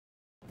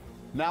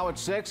Now at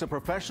 6, a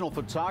professional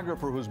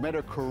photographer who's made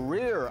a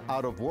career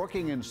out of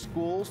working in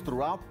schools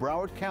throughout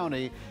Broward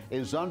County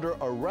is under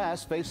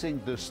arrest, facing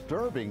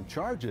disturbing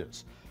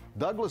charges.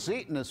 Douglas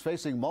Eaton is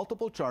facing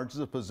multiple charges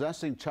of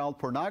possessing child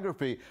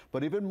pornography,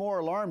 but even more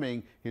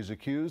alarming, he's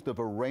accused of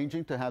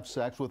arranging to have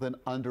sex with an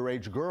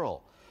underage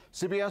girl.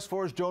 CBS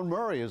 4's Joan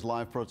Murray is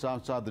live for us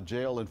outside the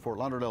jail in Fort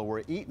Lauderdale,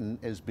 where Eaton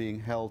is being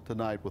held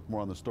tonight. With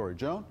more on the story,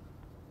 Joan?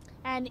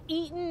 And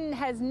Eaton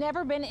has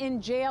never been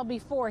in jail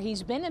before.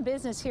 He's been in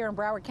business here in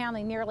Broward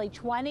County nearly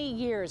 20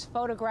 years,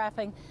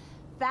 photographing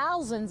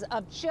thousands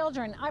of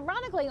children.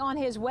 Ironically, on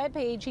his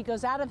webpage, he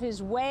goes out of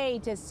his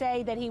way to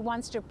say that he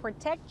wants to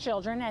protect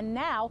children, and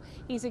now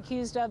he's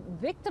accused of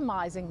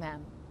victimizing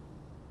them.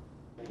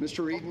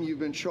 Mr. Eaton, you've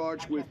been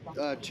charged with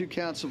 2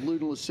 counts of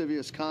lewd and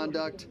lascivious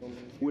conduct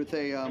with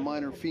a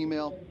minor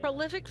female.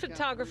 Prolific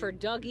photographer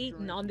Doug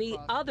Eaton on the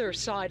other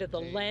side of the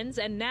lens,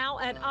 and now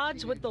at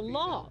odds with the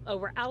law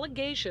over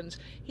allegations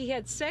he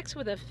had sex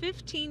with a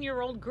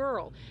 15-year-old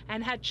girl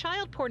and had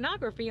child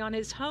pornography on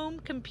his home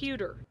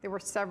computer. There were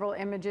several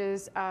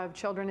images of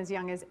children as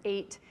young as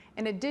 8.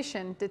 In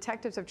addition,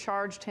 detectives have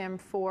charged him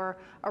for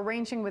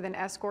arranging with an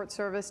escort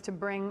service to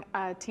bring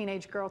a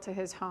teenage girl to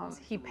his home.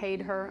 He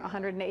paid her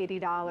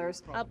 $180.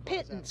 A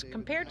pittance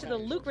compared to the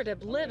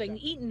lucrative living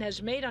Eaton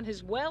has made on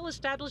his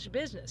well-established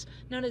business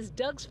known as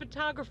Doug's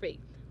Photography.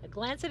 A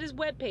glance at his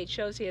webpage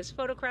shows he has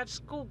photographed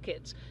school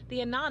kids,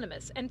 the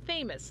anonymous and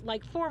famous,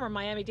 like former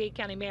Miami-Dade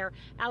County Mayor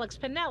Alex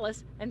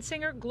Pinellas and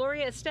singer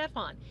Gloria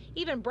Estefan,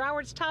 even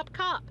Broward's top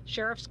cop,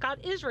 Sheriff Scott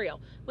Israel,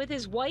 with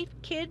his wife,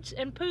 kids,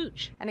 and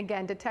pooch. And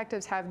again,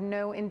 detectives have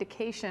no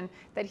indication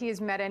that he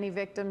has met any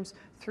victims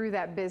through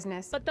that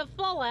business. But the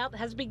fallout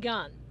has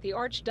begun. The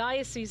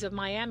Archdiocese of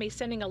Miami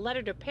sending a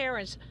letter to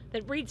parents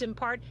that reads in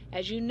part,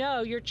 "As you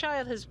know, your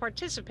child has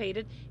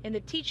participated in the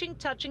teaching,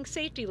 touching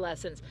safety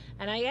lessons,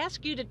 and I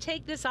ask you to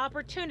take this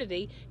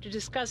opportunity to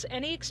discuss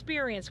any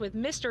experience with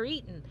Mr.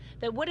 Eaton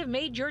that would have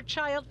made your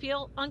child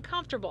feel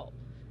uncomfortable."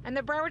 And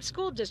the Broward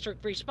School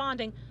District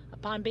responding,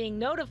 upon being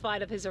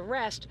notified of his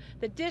arrest,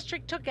 the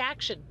district took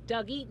action.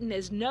 Doug Eaton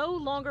is no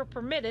longer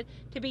permitted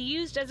to be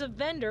used as a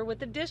vendor with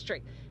the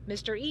district.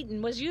 Mr.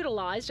 Eaton was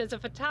utilized as a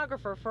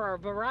photographer for a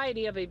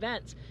variety of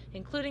events,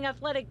 including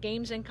athletic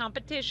games and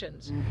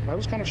competitions. I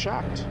was kind of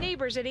shocked.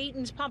 Neighbors at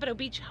Eaton's Pompano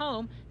Beach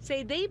home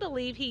say they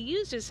believe he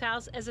used his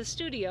house as a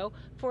studio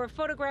for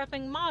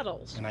photographing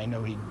models. And I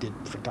know he did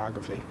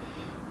photography,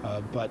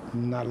 but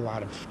not a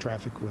lot of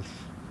traffic with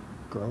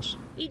girls.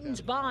 Eaton's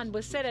bond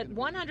was set at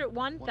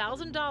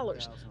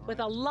 $101,000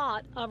 with a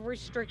lot of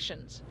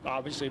restrictions.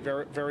 Obviously,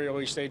 very, very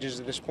early stages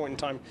at this point in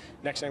time.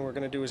 Next thing we're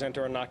going to do is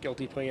enter a not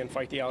guilty plea and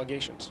fight the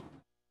allegations.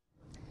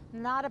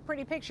 Not a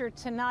pretty picture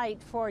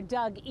tonight for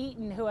Doug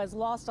Eaton, who has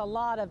lost a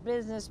lot of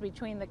business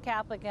between the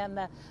Catholic and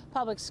the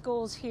public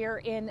schools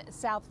here in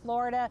South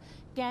Florida.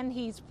 Again,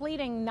 he's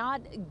pleading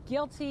not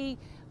guilty.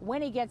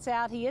 When he gets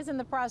out, he is in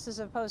the process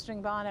of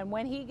posting bond, and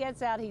when he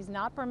gets out, he's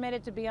not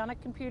permitted to be on a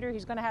computer.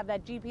 He's going to have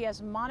that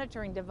GPS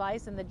monitoring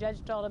device, and the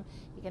judge told him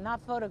he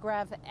cannot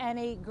photograph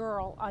any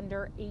girl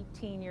under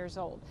 18 years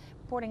old.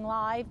 Reporting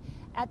live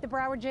at the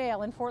Broward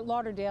Jail in Fort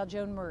Lauderdale,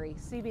 Joan Murray,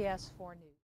 CBS 4 News.